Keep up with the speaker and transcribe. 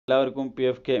എല്ലാവർക്കും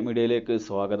PFK മീഡിയയിലേക്ക്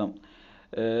സ്വാഗതം.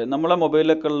 നമ്മളെ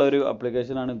മൊബൈലിലൊക്കെ ഉള്ള ഒരു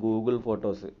ആപ്ലിക്കേഷനാണ് ഗൂഗിൾ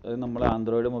ഫോട്ടോസ്. അത് നമ്മളെ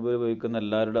ആൻഡ്രോയിഡ് മൊബൈൽ ഉപയോഗിക്കുന്ന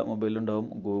എല്ലാവരുടെ മൊബൈലിലുണ്ടാവും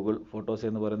ഗൂഗിൾ ഫോട്ടോസ്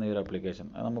എന്ന് പറയുന്ന ഈ ഒരു ആപ്ലിക്കേഷൻ.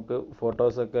 അത് നമുക്ക്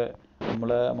ഫോട്ടോസൊക്കെ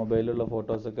നമ്മളെ മൊബൈലിലുള്ള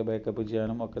ഫോട്ടോസൊക്കെ ബാക്കപ്പ്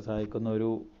ചെയ്യാനും ഒക്കെ സഹായിക്കുന്ന ഒരു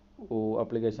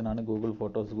ആപ്ലിക്കേഷനാണ് ഗൂഗിൾ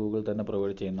ഫോട്ടോസ്. ഗൂഗിൾ തന്നെ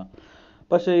പ്രൊവൈഡ് ചെയ്യുന്ന.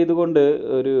 പക്ഷേ ഇതുകൊണ്ട്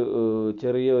ഒരു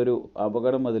ചെറിയൊരു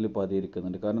അപകടം അതിൽ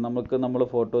പതിയിരിക്കുന്നുണ്ട്. കാരണം നമ്മളെ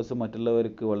ഫോട്ടോസ്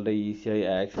മറ്റുള്ളവർക്ക് വളരെ ഈസിയായി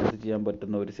ആക്സസ് ചെയ്യാൻ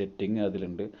പറ്റുന്ന ഒരു സെറ്റിംഗ്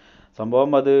അതിലുണ്ട്.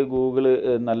 സംഭവം അത് ഗൂഗിൾ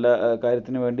നല്ല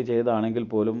കാര്യത്തിന് വേണ്ടി ചെയ്തതാണെങ്കിൽ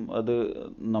പോലും അത്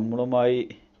നമ്മളുമായി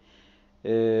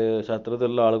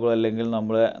ശത്രുതയുള്ള ആളുകളോ അല്ലെങ്കിൽ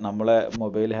നമ്മളെ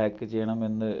മൊബൈൽ ഹാക്ക്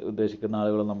ചെയ്യണമെന്ന് ഉദ്ദേശിക്കുന്ന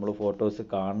ആളുകളോ നമ്മുടെ ഫോട്ടോസ്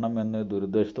കാണണമെന്ന്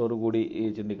ദുരുദ്ദേശത്തോടു കൂടി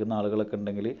ചിന്തിക്കുന്ന ആളുകളൊക്കെ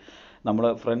ഉണ്ടെങ്കിൽ, നമ്മളെ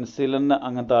ഫ്രണ്ട്സിൽ തന്നെ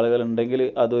അങ്ങനത്തെ ആളുകളുണ്ടെങ്കിൽ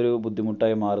അതൊരു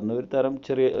ബുദ്ധിമുട്ടായി മാറുന്ന ഒരു തരം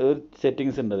ചെറിയ ഒരു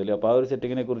സെറ്റിങ്സ് ഉണ്ട് അതിൽ. അപ്പോൾ ആ ഒരു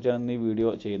സെറ്റിങ്ങിനെ കുറിച്ചാണ് ഈ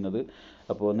വീഡിയോ ചെയ്യുന്നത്.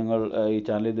 അപ്പോൾ നിങ്ങൾ ഈ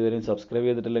ചാനൽ ഇതുവരെയും സബ്സ്ക്രൈബ്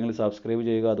ചെയ്തിട്ടില്ലെങ്കിൽ സബ്സ്ക്രൈബ്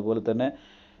ചെയ്യുക. അതുപോലെ തന്നെ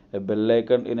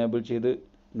ബെല്ലൈക്കൺ ഇനേബിൾ ചെയ്ത്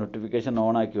നോട്ടിഫിക്കേഷൻ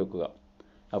ഓൺ ആക്കി വെക്കുക.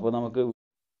 അപ്പോൾ നമുക്ക്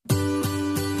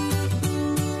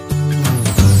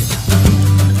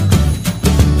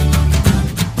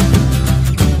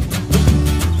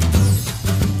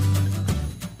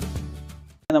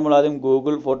നമ്മൾ ആദ്യം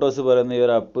ഗൂഗിൾ ഫോട്ടോസ് പറയുന്ന ഈ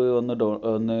ഒരു ആപ്പ്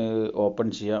ഒന്ന് ഓപ്പൺ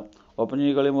ചെയ്യാം. ഓപ്പൺ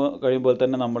ചെയ്ത് കഴിയുമ്പോൾ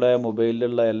തന്നെ നമ്മുടെ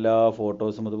മൊബൈലിലുള്ള എല്ലാ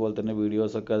ഫോട്ടോസും അതുപോലെ തന്നെ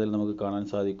വീഡിയോസൊക്കെ അതിൽ നമുക്ക് കാണാൻ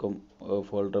സാധിക്കും.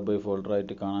 ഫോൾഡർ ബൈ ഫോൾഡർ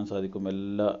ആയിട്ട് കാണാൻ സാധിക്കും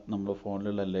എല്ലാ നമ്മുടെ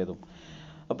ഫോണിലുള്ള എല്ലാതും.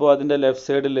 അപ്പോൾ അതിൻ്റെ ലെഫ്റ്റ്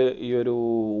സൈഡിൽ ഈ ഒരു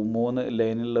 3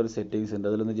 ലൈനിലുള്ള ഒരു സെറ്റിങ്സ് ഉണ്ട്.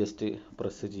 അതിലൊന്ന് ജസ്റ്റ്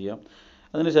പ്രസ് ചെയ്യാം.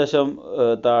 അതിനുശേഷം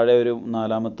താഴെ ഒരു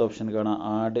 4ാമത്തെ ഓപ്ഷൻ കാണാം,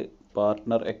 ആഡ്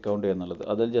പാർട്ട്ണർ അക്കൗണ്ട് എന്നുള്ളത്.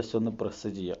 അതിൽ ജസ്റ്റ് ഒന്ന്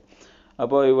പ്രസ് ചെയ്യാം.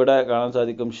 അപ്പോൾ ഇവിടെ കാണാൻ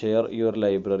സാധിക്കും share your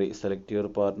library, select your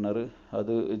partner.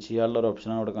 അത് ചെയ്യാനുള്ള ഒരു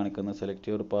ഓപ്ഷനാണ് ഇവിടെ കാണിക്കുന്നത്. Select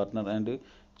your partner and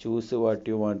choose what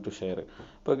you want to share.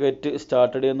 അപ്പോൾ ഗെറ്റ്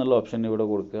സ്റ്റാർട്ടഡ് എന്നുള്ള ഓപ്ഷൻ ഇവിടെ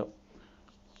കൊടുക്കുക.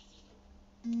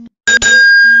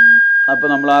 അപ്പോൾ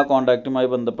നമ്മൾ ആ കോൺടാക്റ്റുമായി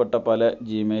ബന്ധപ്പെട്ട പല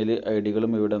ജിമെയിൽ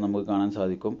ഐഡികളും ഇവിടെ നമുക്ക് കാണാൻ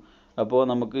സാധിക്കും. അപ്പോൾ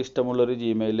നമുക്ക് ഇഷ്ടമുള്ളൊരു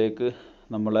ജിമെയിലേക്ക്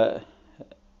നമ്മളെ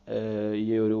ഈ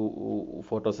ഒരു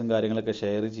ഫോട്ടോസും കാര്യങ്ങളൊക്കെ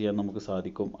ഷെയർ ചെയ്യാൻ നമുക്ക്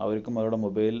സാധിക്കും. അവർക്കും അവരുടെ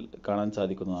മൊബൈൽ കാണാൻ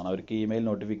സാധിക്കുന്നതാണ്. അവർക്ക് ഇമെയിൽ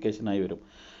നോട്ടിഫിക്കേഷനായി വരും.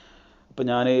 അപ്പോൾ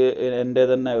ഞാൻ എൻ്റെ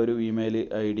തന്നെ ഒരു ഇമെയിൽ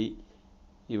ഐ ഡി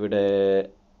ഇവിടെ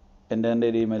എൻ്റെ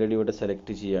ഒരു ഇമെയിൽ ഐ ഡി ഇവിടെ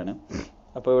സെലക്ട് ചെയ്യാണ്.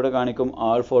 അപ്പോൾ ഇവിടെ കാണിക്കും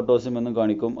ആൾ ഫോട്ടോസും എന്നും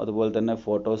കാണിക്കും. അതുപോലെ തന്നെ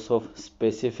ഫോട്ടോസ് ഓഫ്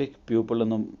സ്പെസിഫിക് പീപ്പിൾ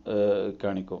എന്നും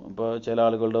കാണിക്കും. അപ്പോൾ ചില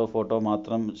ആളുകളുടെ ഫോട്ടോ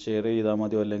മാത്രം ഷെയർ ചെയ്താൽ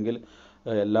മതിയോ അല്ലെങ്കിൽ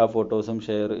എല്ലാ ഫോട്ടോസും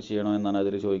ഷെയർ ചെയ്യണോ എന്നാണ്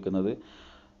അതിൽ ചോദിക്കുന്നത്.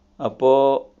 അപ്പോൾ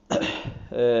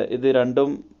ഇത് രണ്ടും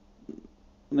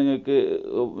നിങ്ങൾക്ക്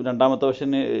 2ാമത്തെ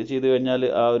ഓപ്ഷൻ ചെയ്ത് കഴിഞ്ഞാൽ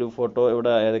ആ ഒരു ഫോട്ടോ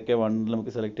ഇവിടെ ഏതൊക്കെ വേണമെങ്കിലും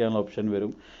നമുക്ക് സെലക്ട് ചെയ്യാനുള്ള ഓപ്ഷൻ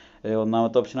വരും.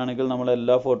 1ാമത്തെ ഓപ്ഷൻ ആണെങ്കിൽ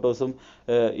നമ്മളെല്ലാ ഫോട്ടോസും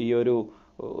ഈ ഒരു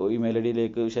ഇമെയിൽ ഐ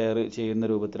ഡിയിലേക്ക് ഷെയർ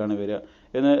ചെയ്യുന്ന രൂപത്തിലാണ് വരിക.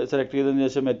 എന്ന് സെലക്ട് ചെയ്തതിന്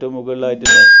ശേഷം ഏറ്റവും മുകളിലായിട്ട്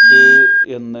നെക്സ്റ്റ്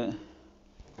എന്ന്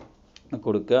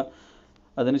കൊടുക്കുക.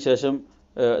 അതിനുശേഷം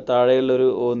താഴെയുള്ളൊരു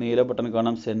നീല ബട്ടൺ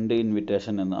കാണാം, സെൻഡ്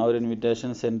ഇൻവിറ്റേഷൻ എന്ന്. ആ ഒരു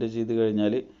ഇൻവിറ്റേഷൻ സെൻഡ് ചെയ്ത്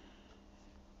കഴിഞ്ഞാൽ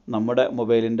നമ്മുടെ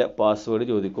മൊബൈലിൻ്റെ പാസ്വേഡ്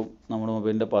ചോദിക്കും. നമ്മുടെ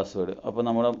മൊബൈലിൻ്റെ പാസ്വേഡ്. അപ്പോൾ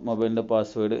നമ്മുടെ മൊബൈലിൻ്റെ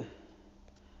പാസ്വേഡ്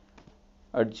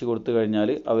അടിച്ചു കൊടുത്തു കഴിഞ്ഞാൽ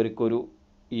അവർക്കൊരു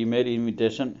ഇമെയിൽ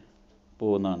ഇൻവിറ്റേഷൻ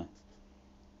പോകുന്നതാണ്.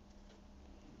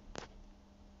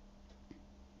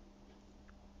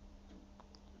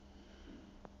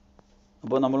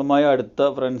 അപ്പോൾ നമ്മളുമായി അടുത്ത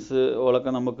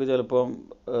ഫ്രണ്ട്സുകളൊക്കെ നമുക്ക് ചിലപ്പം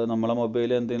നമ്മളെ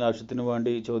മൊബൈൽ എന്തെങ്കിലും ആവശ്യത്തിന്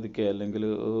വേണ്ടി ചോദിക്കുക അല്ലെങ്കിൽ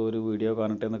ഒരു വീഡിയോ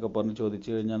കാണട്ടെ എന്നൊക്കെ പറഞ്ഞ്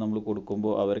ചോദിച്ചു കഴിഞ്ഞാൽ നമ്മൾ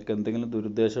കൊടുക്കുമ്പോൾ അവർക്ക് എന്തെങ്കിലും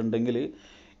ദുരുദ്ദേശം ഉണ്ടെങ്കിൽ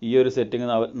ഈ ഒരു സെറ്റിംഗ്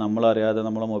നമ്മളറിയാതെ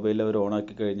നമ്മളെ മൊബൈലിൽ അവർ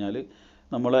ഓണാക്കി കഴിഞ്ഞാൽ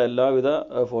നമ്മളെ എല്ലാവിധ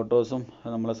ഫോട്ടോസും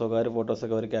നമ്മളെ സ്വകാര്യ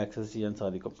ഫോട്ടോസൊക്കെ അവർക്ക് ആക്സസ് ചെയ്യാൻ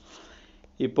സാധിക്കും.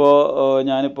 ഇപ്പോൾ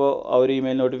ഞാനിപ്പോൾ ആ ഒരു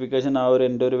ഇമെയിൽ നോട്ടിഫിക്കേഷൻ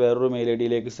എൻ്റെ ഒരു വേറൊരു മെയിൽ ഐ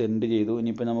ഡിയിലേക്ക് സെൻഡ് ചെയ്തു.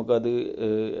 ഇനിയിപ്പോൾ നമുക്കത്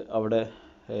അവിടെ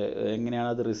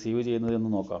എങ്ങനെയാണ് അത് റിസീവ് ചെയ്യുന്നത്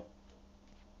എന്ന് നോക്കാം.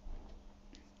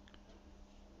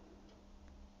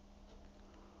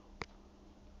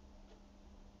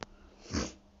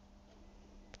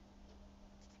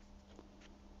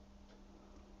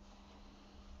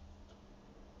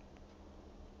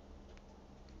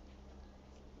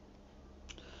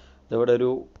 ഇവിടെ ഒരു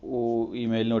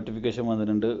ഇമെയിൽ നോട്ടിഫിക്കേഷൻ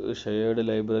വന്നിട്ടുണ്ട്, shared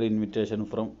library invitation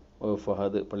from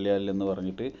Fahad പള്ളിയാലിൽ എന്ന്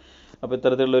പറഞ്ഞിട്ട്. അപ്പോൾ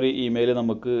ഇത്തരത്തിലുള്ളൊരു ഇമെയിൽ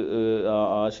നമുക്ക്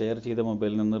ആ ഷെയർ ചെയ്ത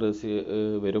മൊബൈലിൽ നിന്ന്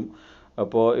വരും.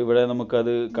 അപ്പോൾ ഇവിടെ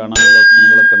നമുക്കത് കാണാനുള്ള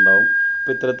ഓപ്ഷനുകളൊക്കെ ഉണ്ടാവും.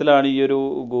 അപ്പോൾ ഇത്തരത്തിലാണ് ഈ ഒരു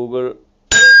ഗൂഗിൾ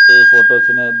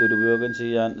ഫോട്ടോസിനെ ദുരുപയോഗം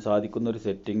ചെയ്യാൻ സാധിക്കുന്ന ഒരു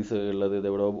സെറ്റിങ്സ് ഉള്ളത്.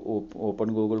 ഇതിവിടെ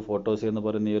ഓപ്പൺ ഗൂഗിൾ ഫോട്ടോസ് എന്ന്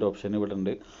പറയുന്ന ഈ ഒരു ഓപ്ഷൻ ഇവിടെ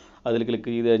ഉണ്ട്. അതിൽ ക്ലിക്ക്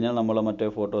ചെയ്ത് കഴിഞ്ഞാൽ നമ്മളെ മറ്റേ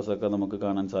ഫോട്ടോസൊക്കെ നമുക്ക്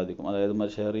കാണാൻ സാധിക്കും. അതായത്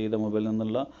ഷെയർ ചെയ്ത മൊബൈലിൽ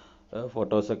നിന്നുള്ള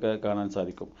ഫോട്ടോസൊക്കെ കാണാൻ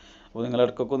സാധിക്കും. അപ്പോൾ നിങ്ങൾ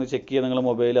ഇടയ്ക്കൊക്കെ ഒന്ന് ചെക്ക് ചെയ്യുക, നിങ്ങളുടെ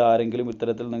മൊബൈൽ ആരെങ്കിലും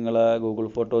ഇത്തരത്തിൽ നിങ്ങളെ ഗൂഗിൾ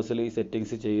ഫോട്ടോസിൽ ഈ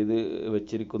സെറ്റിങ്സ് ചെയ്ത്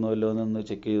വെച്ചിരിക്കുന്നുവല്ലോ എന്നൊന്ന്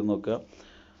ചെക്ക് ചെയ്ത് നോക്കുക.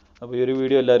 അപ്പോൾ ഈ ഒരു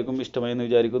വീഡിയോ എല്ലാവർക്കും ഇഷ്ടമായി എന്ന്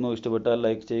വിചാരിക്കുന്നു. ഇഷ്ടപ്പെട്ടാൽ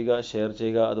ലൈക്ക് ചെയ്യുക, ഷെയർ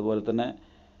ചെയ്യുക. അതുപോലെ തന്നെ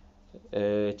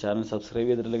ചാനൽ സബ്സ്ക്രൈബ്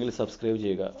ചെയ്തിട്ടില്ലെങ്കിൽ സബ്സ്ക്രൈബ്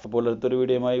ചെയ്യുക. അപ്പോൾ അടുത്തൊരു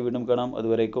വീഡിയോയുമായി വീണ്ടും കാണാം.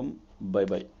 അതുവരേക്കും ബൈ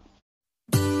ബൈ.